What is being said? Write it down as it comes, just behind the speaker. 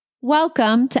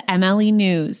Welcome to MLE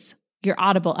News, your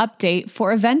audible update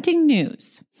for eventing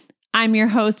news. I'm your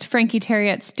host, Frankie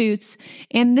Terriette-Stutz,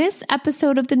 and this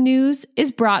episode of the news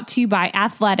is brought to you by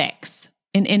Athletics,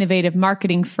 an innovative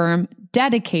marketing firm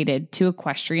dedicated to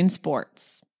equestrian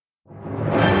sports.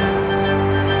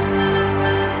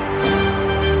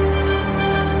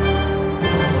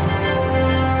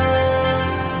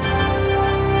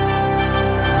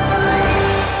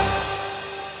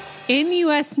 In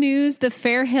U.S. news, the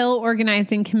Fair Hill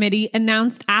Organizing Committee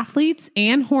announced athletes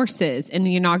and horses in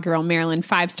the inaugural Maryland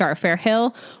 5-Star Fair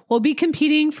Hill will be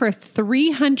competing for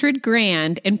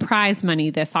 $300,000 in prize money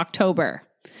this October.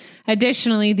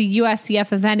 Additionally, the USEF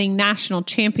Eventing National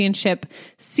Championship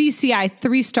CCI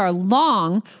 3-Star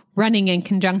Long, running in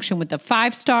conjunction with the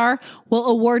 5-Star, will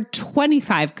award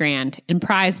 $25,000 in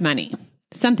prize money.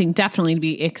 Something definitely to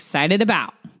be excited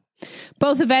about.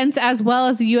 Both events, as well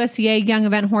as the USEA Young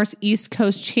Event Horse East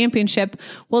Coast Championship,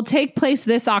 will take place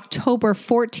this October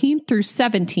 14th through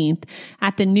 17th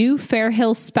at the new Fair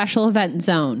Hill Special Event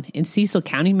Zone in Cecil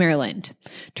County, Maryland.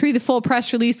 To read the full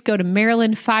press release, go to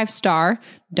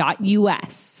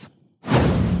maryland5star.us.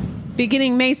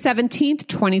 Beginning May 17th,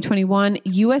 2021,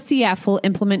 USEF will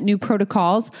implement new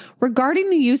protocols regarding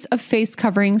the use of face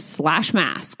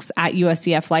coverings/masks at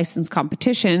USEF licensed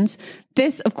competitions.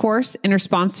 This, of course, in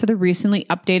response to the recently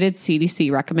updated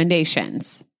CDC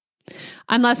recommendations.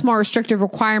 Unless more restrictive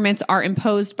requirements are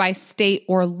imposed by state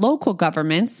or local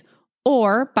governments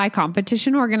or by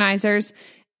competition organizers,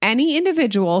 any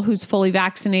individual who's fully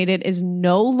vaccinated is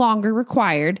no longer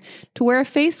required to wear a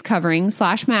face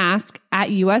covering/mask at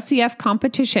USEF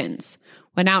competitions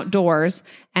when outdoors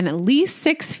and at least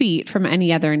 6 feet from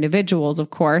any other individuals,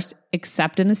 of course,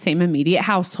 except in the same immediate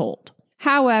household.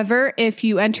 However, if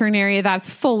you enter an area that's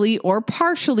fully or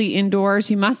partially indoors,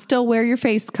 you must still wear your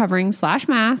face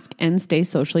covering/mask and stay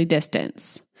socially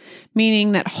distanced.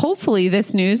 Meaning that hopefully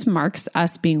this news marks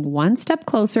us being one step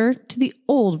closer to the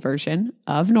old version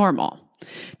of normal.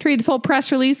 To read the full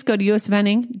press release, go to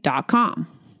useventing.com.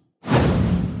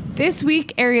 This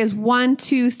week, areas 1,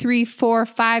 2, 3, 4,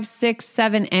 5, 6,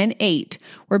 7, and 8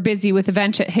 were busy with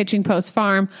events at Hitching Post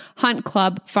Farm, Hunt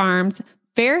Club Farms,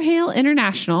 Fair Hill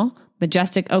International,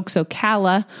 Majestic Oaks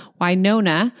Ocala,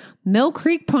 Winona, Mill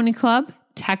Creek Pony Club,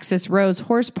 Texas Rose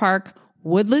Horse Park,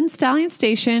 Woodland Stallion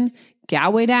Station,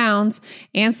 Galway Downs,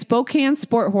 and Spokane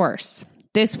Sport Horse.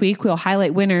 This week, we'll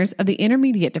highlight winners of the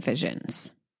intermediate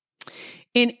divisions.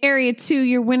 In Area 2,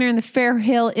 your winner in the Fair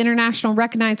Hill International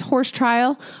Recognized Horse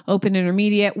Trial, Open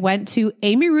Intermediate, went to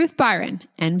Amy Ruth Byron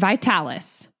and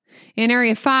Vitalis. In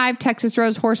Area 5, Texas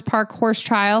Rose Horse Park Horse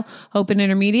Trial, Open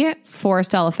Intermediate,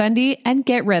 Forrest Elefendi, and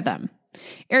Get Rhythm.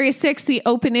 Area 6, the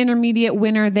Open Intermediate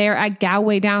winner there at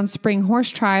Galway Downs Spring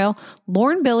Horse Trial,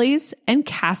 Lauren Billies and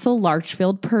Castle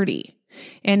Larchfield Purdy.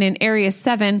 And in Area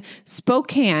 7,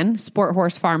 Spokane Sport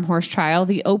Horse Farm Horse Trial,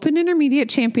 the Open Intermediate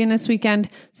champion this weekend,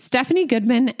 Stephanie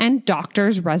Goodman and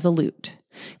Doctors Resolute.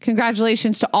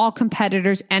 Congratulations to all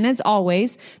competitors, and as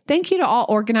always, thank you to all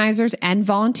organizers and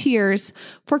volunteers.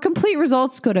 For complete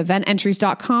results, go to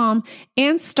evententries.com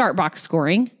and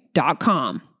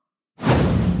startboxscoring.com.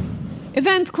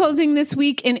 Events closing this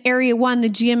week in Area 1, the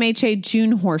GMHA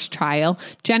June Horse Trial,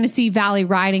 Genesee Valley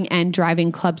Riding and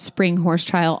Driving Club Spring Horse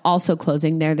Trial also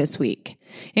closing there this week.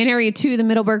 In Area 2, the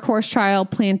Middleburg Horse Trial,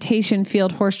 Plantation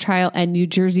Field Horse Trial, and New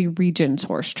Jersey Regions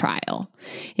Horse Trial.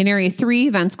 In Area 3,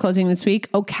 events closing this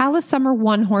week, Ocala Summer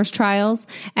 1 Horse Trials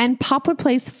and Poplar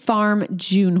Place Farm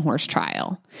June Horse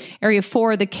Trial. Area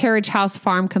 4, the Carriage House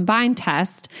Farm Combined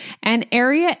Test, and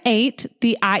Area 8,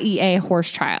 the IEA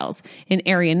Horse Trials. In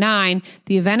Area 9,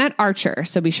 the event at Archer,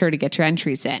 so be sure to get your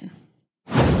entries in.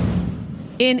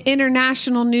 In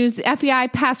international news, the FEI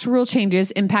passed rule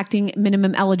changes impacting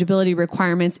minimum eligibility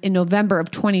requirements in November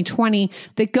of 2020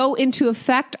 that go into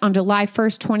effect on July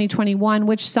 1st, 2021,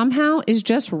 which somehow is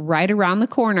just right around the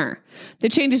corner. The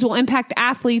changes will impact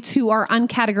athletes who are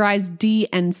uncategorized D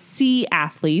and C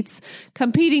athletes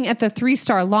competing at the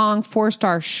 3-star long,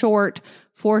 4-star short,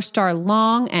 4-star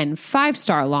long, and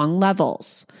 5-star long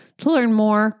levels. To learn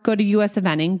more, go to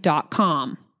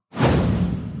useventing.com.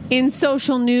 In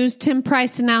social news, Tim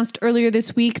Price announced earlier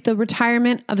this week the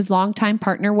retirement of his longtime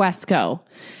partner, Wesco.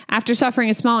 After suffering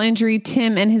a small injury,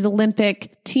 Tim and his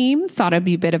Olympic team thought it'd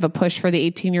be a bit of a push for the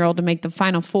 18-year-old to make the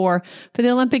Final Four for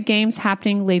the Olympic Games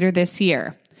happening later this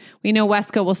year. We know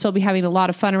Wesco will still be having a lot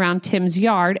of fun around Tim's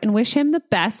yard and wish him the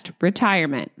best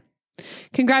retirement.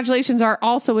 Congratulations are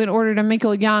also in order to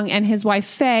Michael Young and his wife,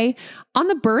 Faye, on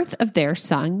the birth of their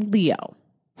son, Leo.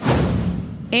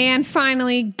 And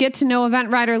finally, get to know event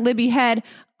writer Libby Head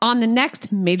on the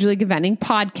next Major League Eventing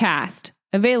podcast,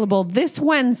 available this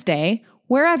Wednesday,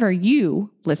 wherever you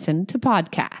listen to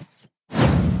podcasts.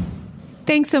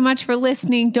 Thanks so much for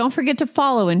listening. Don't forget to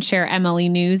follow and share MLE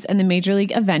News and the Major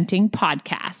League Eventing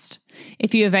podcast.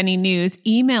 If you have any news,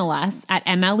 email us at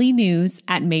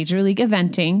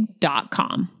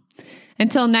mlenews@majorleagueeventing.com.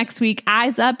 Until next week,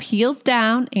 eyes up, heels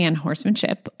down, and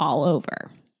horsemanship all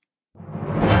over.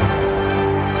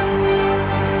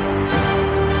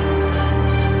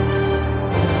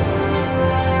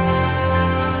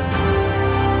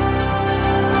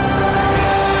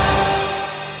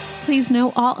 Please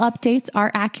note all updates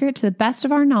are accurate to the best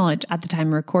of our knowledge at the time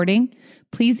of recording.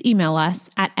 Please email us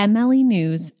at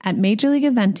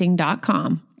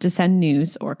mlenews@majorleagueeventing.com to send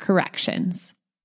news or corrections.